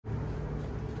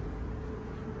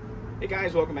Hey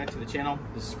guys, welcome back to the channel.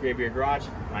 This is Graveyard Garage.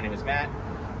 My name is Matt.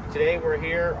 Today we're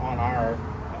here on our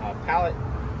Pallet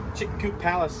Chicken Coop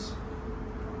Palace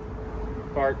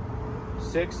part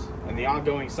 6 in the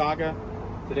ongoing saga.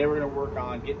 Today we're going to work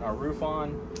on getting our roof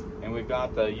on, and we've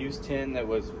got the used tin that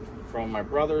was from my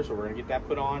brother, so we're going to get that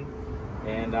put on,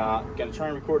 and going to try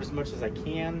and record as much as I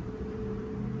can.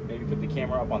 Maybe put the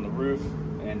camera up on the roof,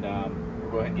 and we'll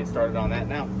go ahead and get started on that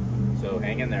now. So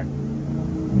hang in there.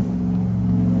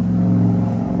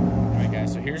 Alright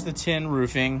guys, so here's the tin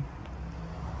roofing.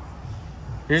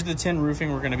 Here's the tin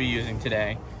roofing we're going to be using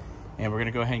today. And we're going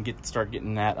to go ahead and start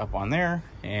getting that up on there.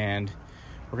 And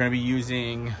we're going to be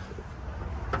using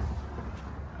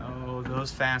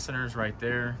those fasteners right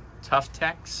there, Tough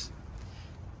Techs.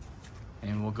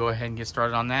 And we'll go ahead and get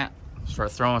started on that.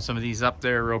 Start throwing some of these up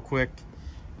there real quick,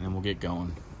 and then we'll get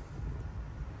going.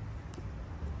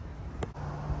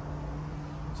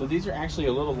 So these are actually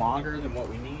a little longer than what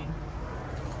we need,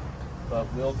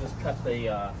 but we'll just cut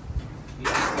the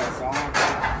excess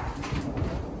off.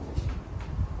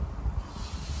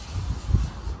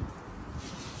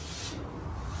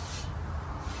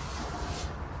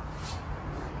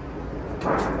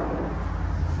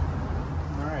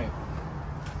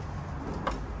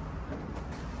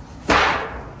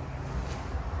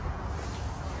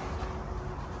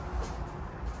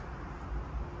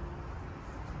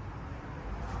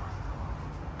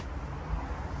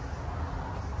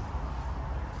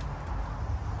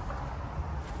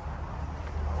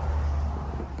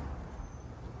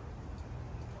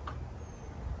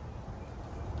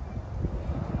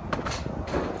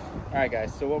 Alright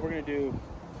guys, so what we're going to do,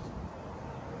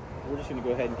 we're just going to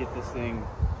go ahead and get this thing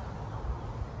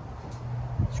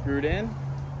screwed in,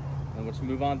 and let's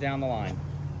move on down the line.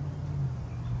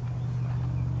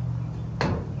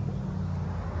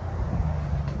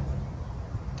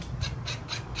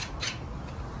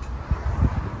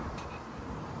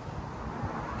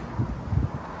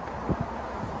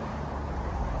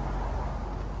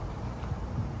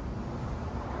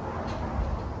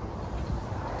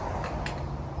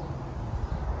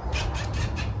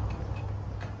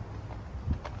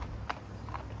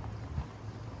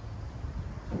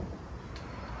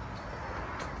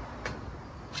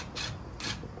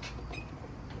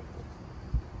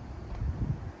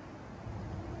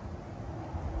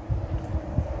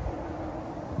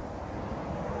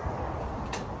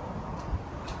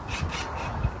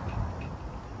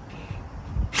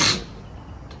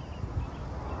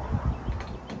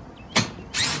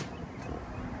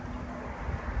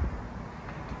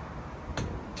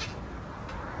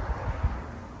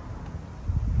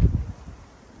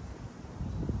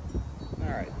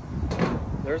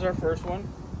 There's our first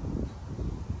one.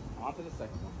 On to the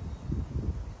second one.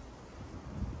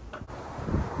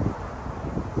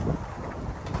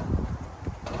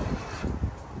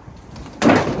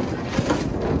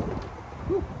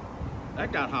 Whew,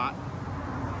 that got hot.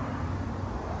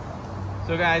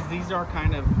 So guys, these are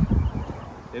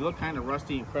they look kind of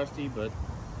rusty and crusty, but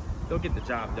they'll get the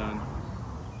job done,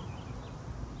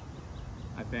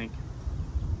 I think.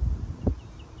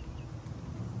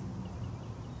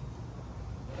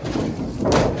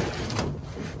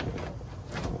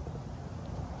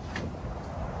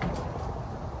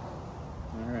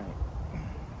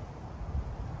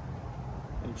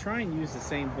 Try and use the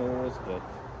same holes, but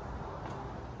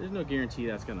there's no guarantee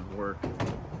that's going to work.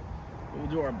 We'll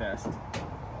do our best.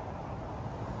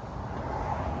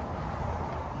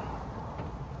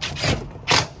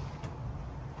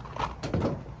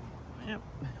 Yep,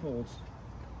 it holds.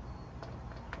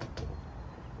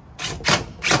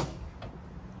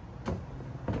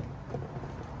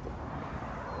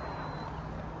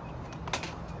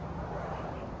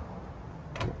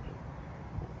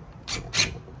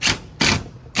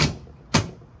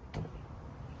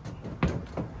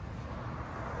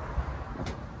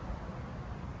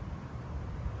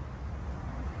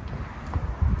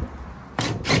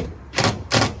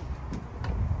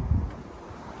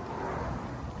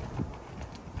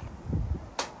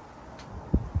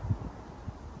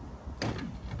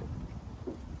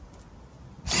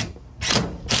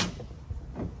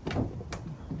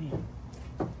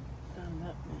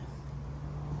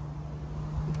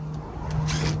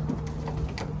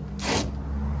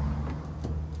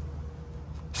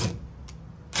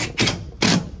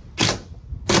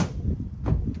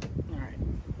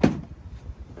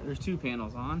 There's 2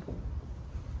 panels on.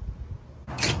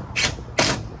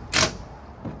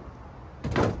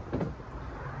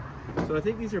 So I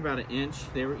think these are about 1 inch.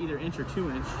 They were either 1 inch or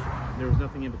 2 inch. There was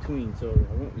nothing in between, so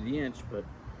I went with the 1 inch, but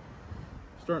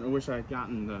I'm starting to wish I had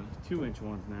gotten the 2 inch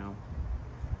ones now.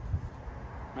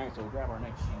 Alright, so we'll grab our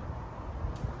next sheet.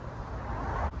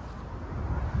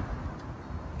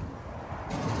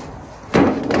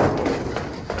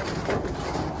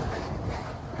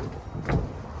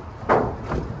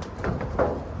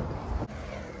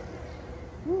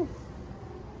 Whew.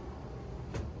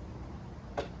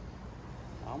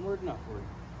 Onward and upward.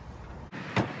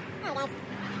 Alright guys,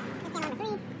 let's get on the 3.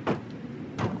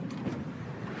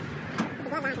 This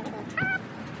is one line,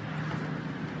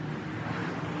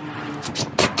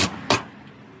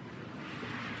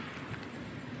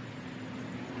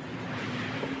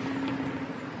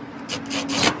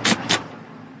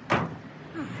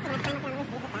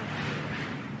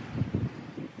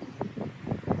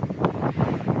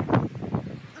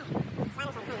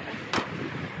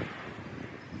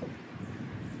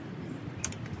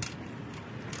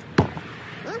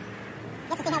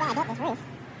 Just to see how well I built this roof.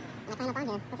 And I climb up on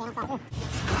here. Hopefully I don't fall through.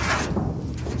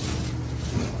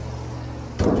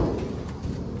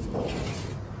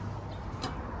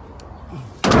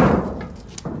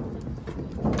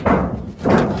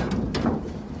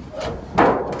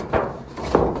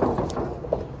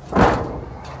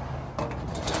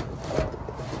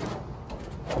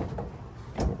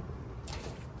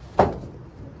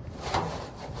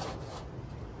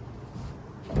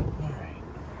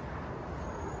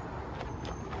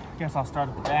 Guess I'll start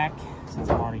at the back since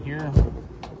I'm already here.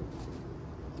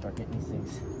 Start getting these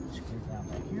things screwed down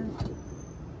back here.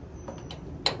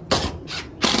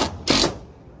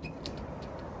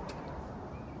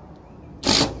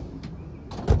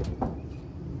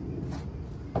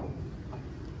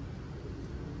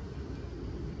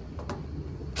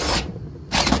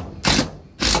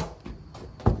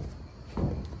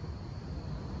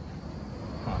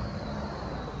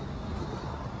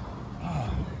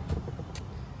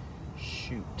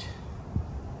 Shoot.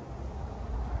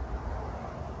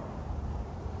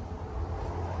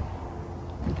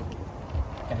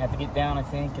 Gonna have to get down, I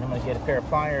think, and I'm gonna get a pair of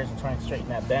pliers and try and straighten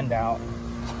that bend out.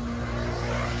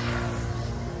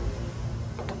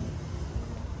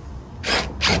 Let's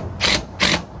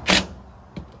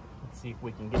see if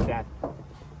we can get that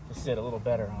to sit a little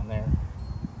better on there.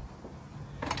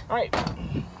 All right,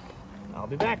 I'll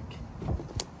be back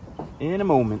in a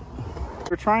moment.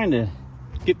 We're trying to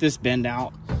get this bend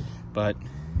out, but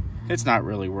it's not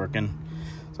really working.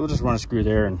 So we'll just run a screw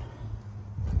there and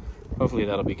hopefully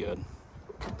that'll be good.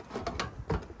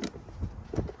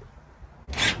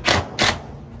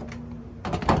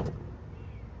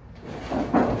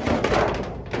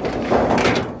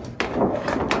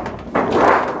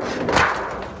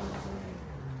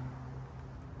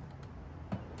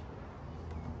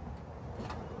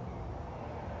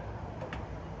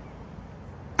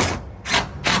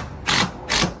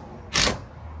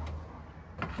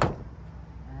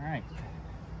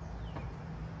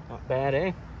 Not bad,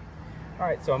 eh? All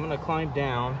right, so I'm gonna climb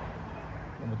down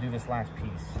and we'll do this last piece.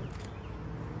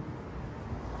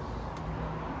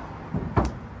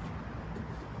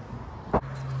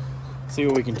 See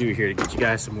what we can do here to get you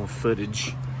guys some more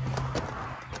footage.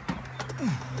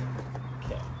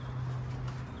 Okay.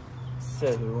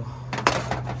 So,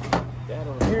 that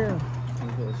over here,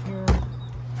 and goes here.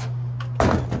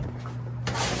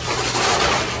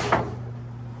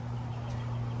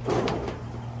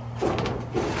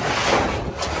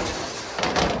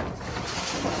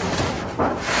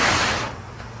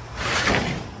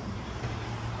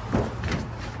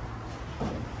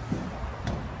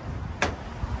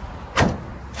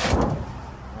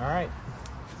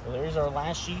 So there's our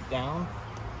last sheet down.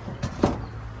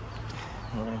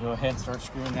 We're going to go ahead and start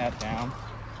screwing that down.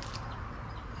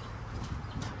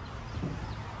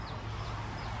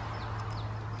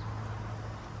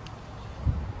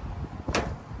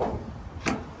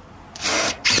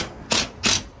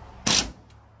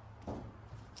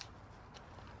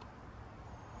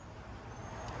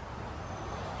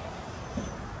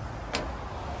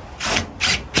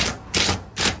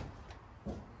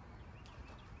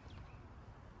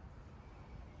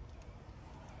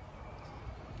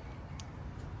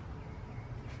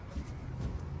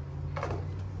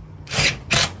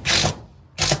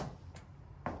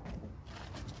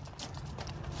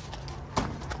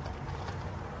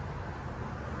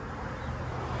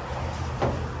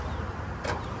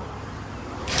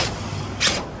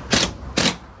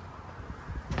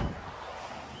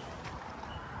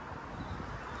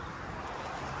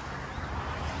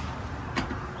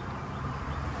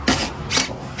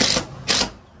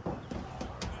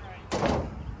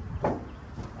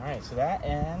 So that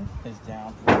end is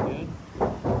down pretty good.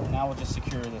 And now we'll just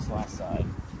secure this last side.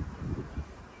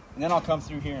 And then I'll come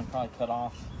through here and probably cut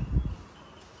off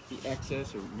the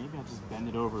excess, or maybe I'll just bend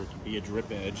it over to be a drip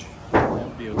edge. That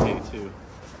would be okay too.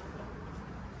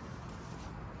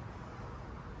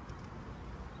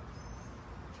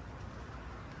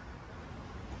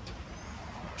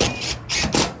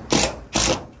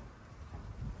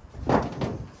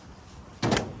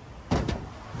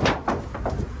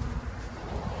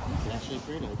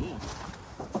 great idea.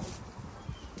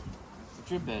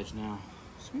 Drip edge now.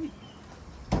 Sweet.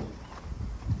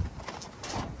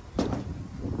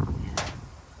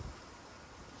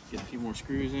 Get a few more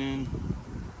screws in.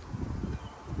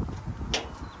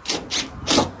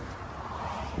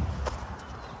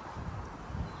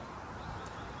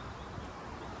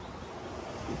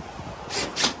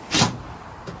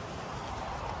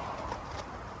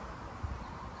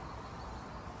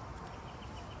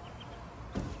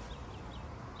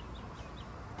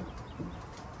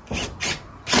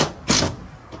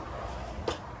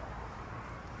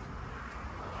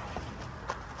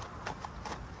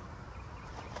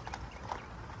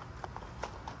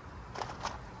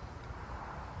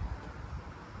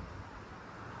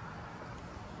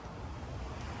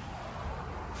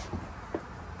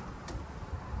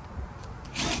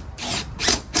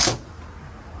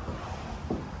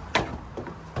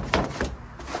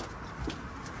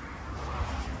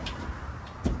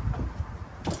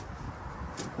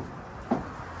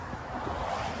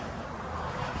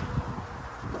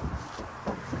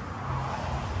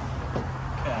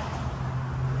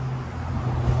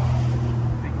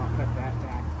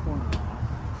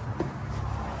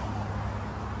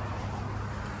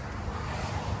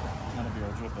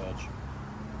 Drip edge.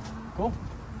 Cool.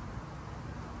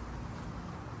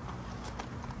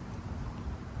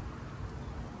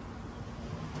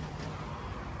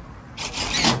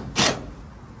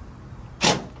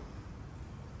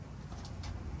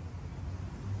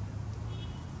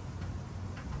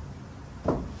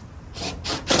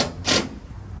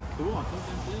 Cool, I think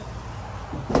that's it.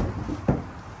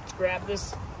 Let's grab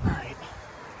this. Alright.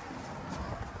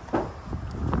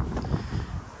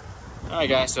 Alright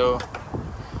guys, so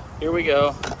here we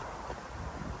go.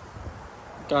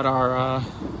 Got our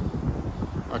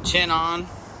tin on.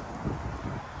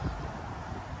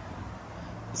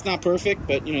 It's not perfect,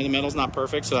 but you know the metal's not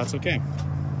perfect, so that's okay.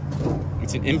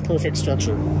 It's an imperfect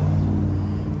structure.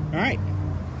 All right.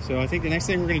 So I think the next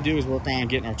thing we're going to do is work on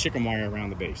getting our chicken wire around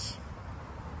the base.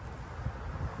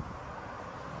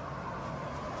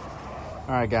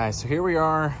 All right, guys. So here we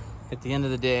are at the end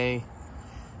of the day.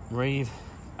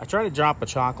 I tried to drop a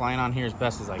chalk line on here as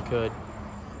best as I could,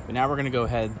 but now we're going to go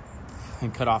ahead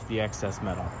and cut off the excess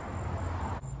metal.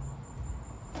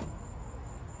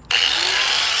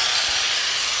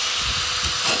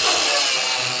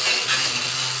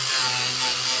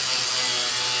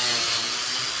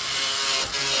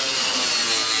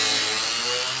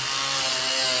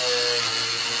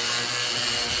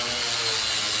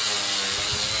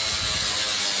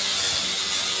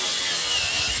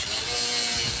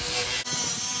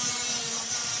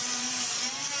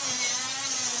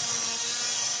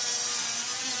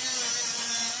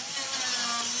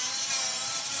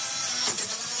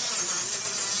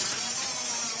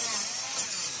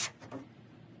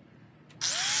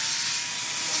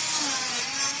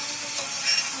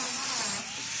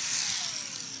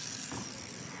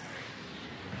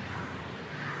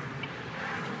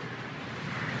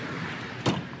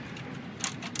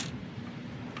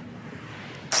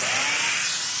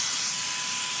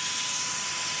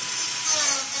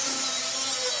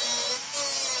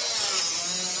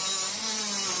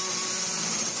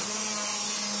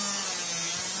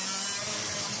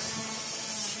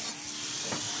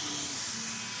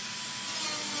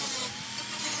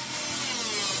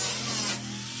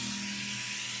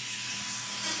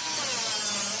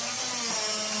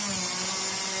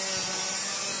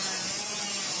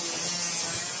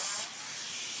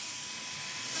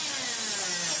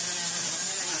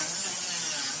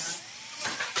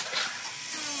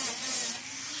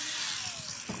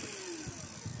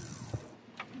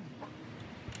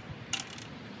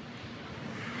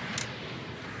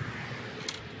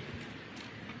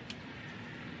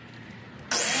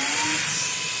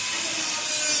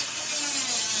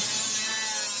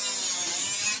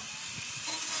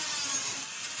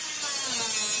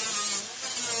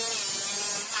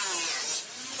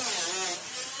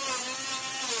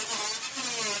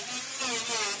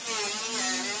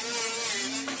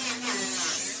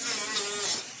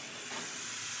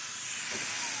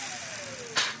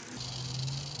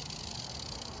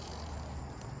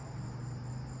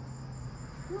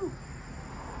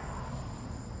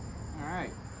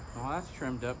 Alright, well that's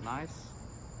trimmed up nice.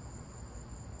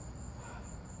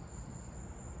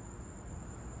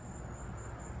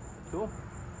 Cool.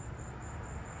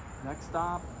 Next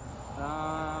stop,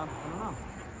 I don't know.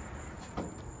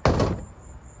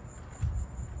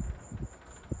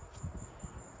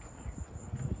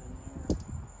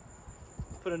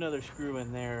 Put another screw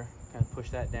in there, kind of push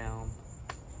that down.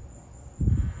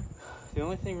 The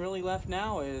only thing really left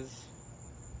now is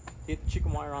hit the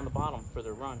chicken wire on the bottom for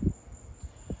the run.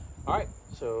 All right,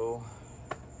 so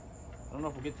I don't know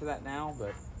if we'll get to that now,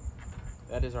 but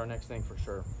that is our next thing for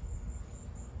sure.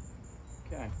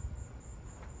 Okay.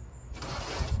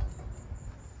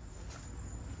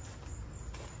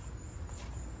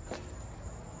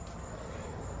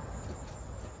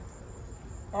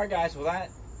 All right, guys, well that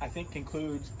I think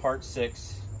concludes part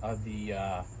 6 of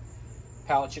the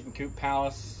Pallet Chicken Coop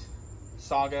Palace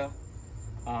saga.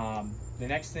 The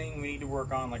next thing we need to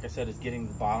work on, like I said, is getting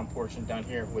the bottom portion done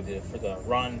here with for the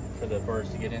run for the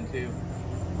birds to get into.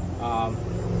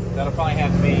 That'll probably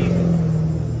have to be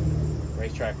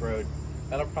racetrack road.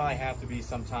 That'll probably have to be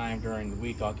sometime during the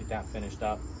week. I'll get that finished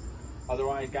up.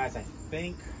 Otherwise, guys, I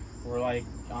think we're like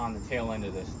on the tail end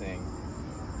of this thing.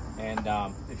 And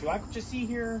if you like what you see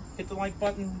here, hit the like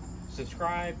button,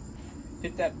 subscribe,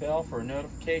 hit that bell for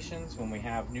notifications when we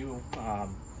have new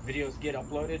videos get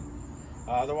uploaded.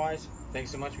 Otherwise,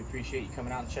 thanks so much. We appreciate you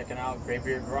coming out and checking out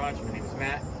Graybeard Garage. My name is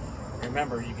Matt.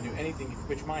 Remember, you can do anything if you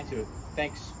put your mind to it.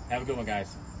 Thanks. Have a good one,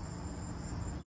 guys.